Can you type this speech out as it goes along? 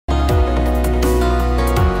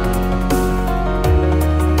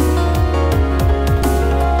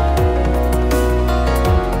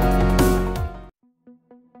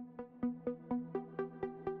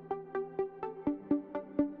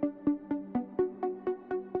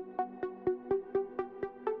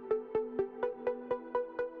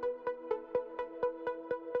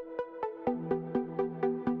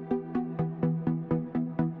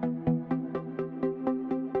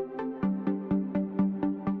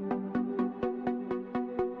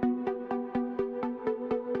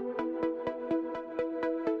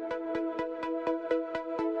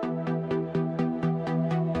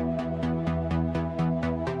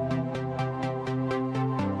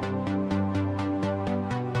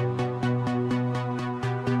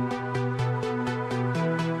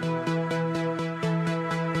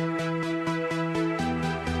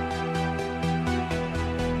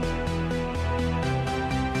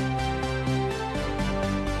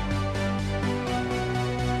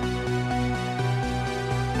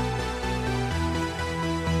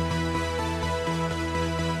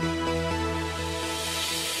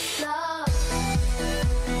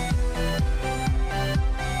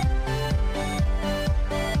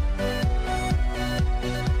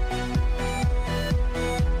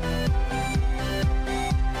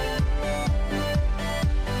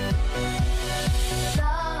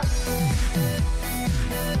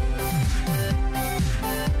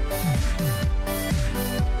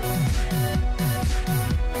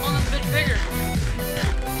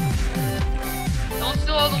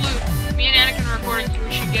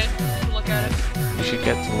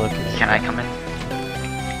get to look at it. Can I come in?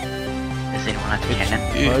 Is anyone at the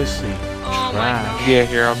cannon? Mostly trash. Yeah,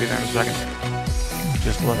 here, I'll be there in a second.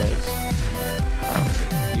 Just look at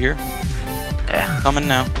it. Here? Yeah. Coming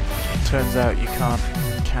now. Turns out you can't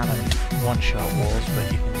cannon one-shot walls,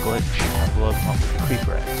 but you can glitch and blow them up with the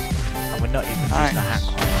creeper eggs. And we're not even using a hack to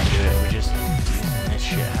do it, we're just using this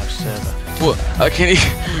shit house server. Well, I can't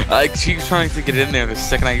even, I keep trying to get in there. The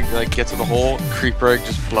second I like get to the hole, creeper egg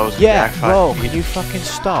just blows me back 5 bro, feet. can you fucking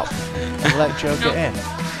stop and let Joe get in?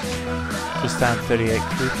 Just down 38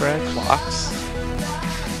 creeper eggs. Blocks.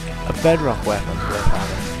 A bedrock weapon's worth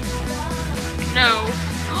having. No.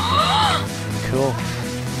 Cool.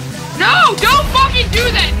 No! Don't fucking do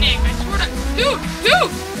that, Nick! I swear to...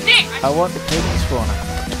 Dude! Nick! I want the piggy spawner.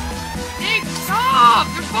 Nick, stop!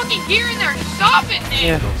 There's fucking gear in there! Just stop it, Nick!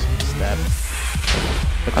 Yeah. Instead.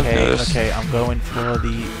 Okay, I'm going for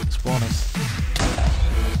the spawners.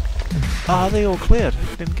 Ah, they all cleared.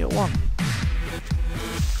 Didn't get one.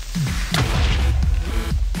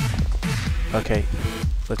 Okay,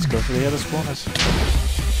 let's go for the other spawners.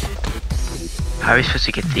 How are we supposed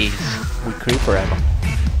to get these? We creeper at them.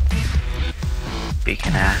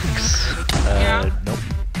 Beacon axe. Nope.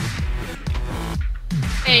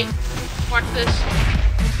 Hey, watch this.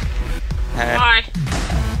 Hey, Why?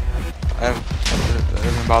 that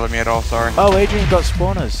doesn't bother me at all, sorry. Oh, Adrian got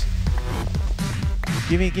spawners.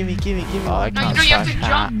 Gimme. Oh, I No, can't you have to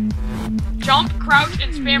slash hat. jump, crouch,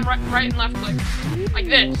 and spam right and left click. Like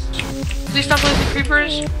this. Please stop losing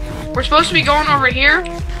creepers. We're supposed to be going over here,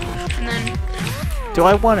 and then... Do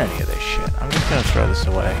I want any of this shit? I'm just gonna throw this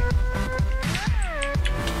away.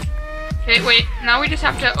 Okay, wait. Now we just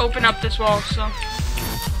have to open up this wall, so...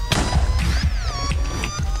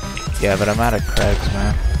 Yeah, but I'm out of creds,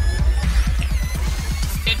 man.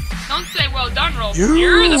 Don't say well done, Roll.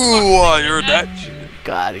 You're the fucking you're that shit.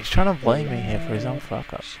 God, he's trying to blame me here for his own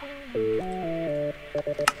fuck up.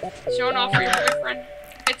 Showing off for your boyfriend.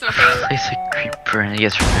 It's okay. Place a creeper and it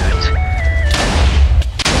gets removed.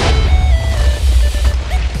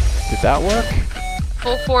 Did that work?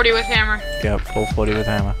 Full 40 with hammer. Yep, full 40 with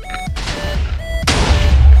hammer.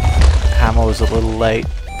 Hammer was a little late,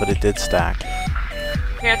 but it did stack.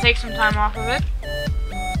 We gotta take some time off of it.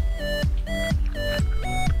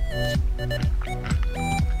 I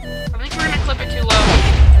think we're gonna clip it too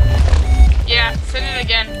low. Yeah, send it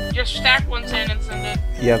again. Just stack one sand and send it.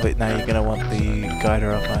 Yeah, but now you're gonna want the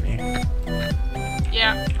guider up, aren't you?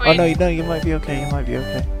 Yeah. Wait, Oh no, you might be okay. You might be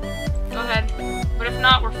okay. go ahead. But if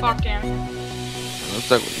not, we're fucked, Dan.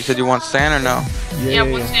 Looks like you said you want sand or no? Yeah,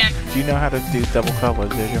 one sand. Do you know how to do double cover,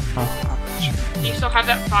 did you? Oh. Do you still have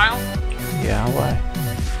that file? Yeah, why?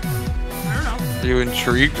 I don't know. Are you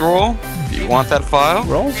intrigued, Roll? Do you want that file?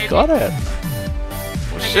 Roll's Maybe. got it.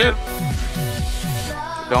 Well, shit.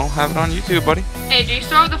 Don't have it on YouTube, buddy. Hey, do you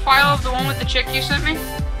still have the file of the one with the chick you sent me?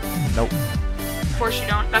 Nope. Of course you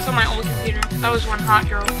don't. That's on my old computer. That was one hot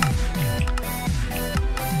girl.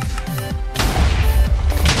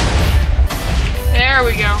 There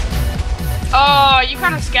we go. Oh, you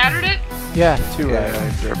kind of scattered it? Yeah, too Yeah, right.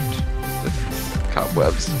 I dripped.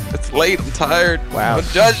 Cobwebs. It's late, I'm tired. Wow. Don't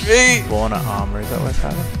judge me! Spawner armor, is that what's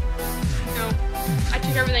happening? No. I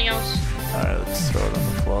took everything else. Alright, let's throw it on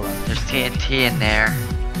the floor then. There's TNT in there.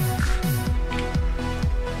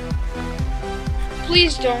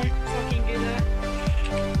 Please don't fucking do that.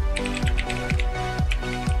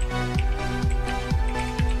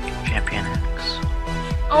 Champion axe.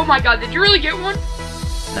 Oh my god, did you really get one?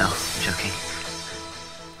 No, I'm joking.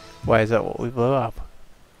 Why is that what we blew up?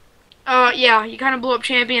 Yeah, you kind of blew up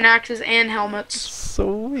champion axes and helmets.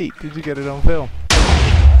 Sweet. Did you get it on film?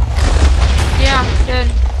 Yeah,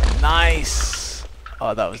 good. Nice.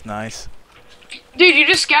 Oh, that was nice. Dude, you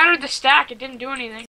just scattered the stack. It didn't do anything.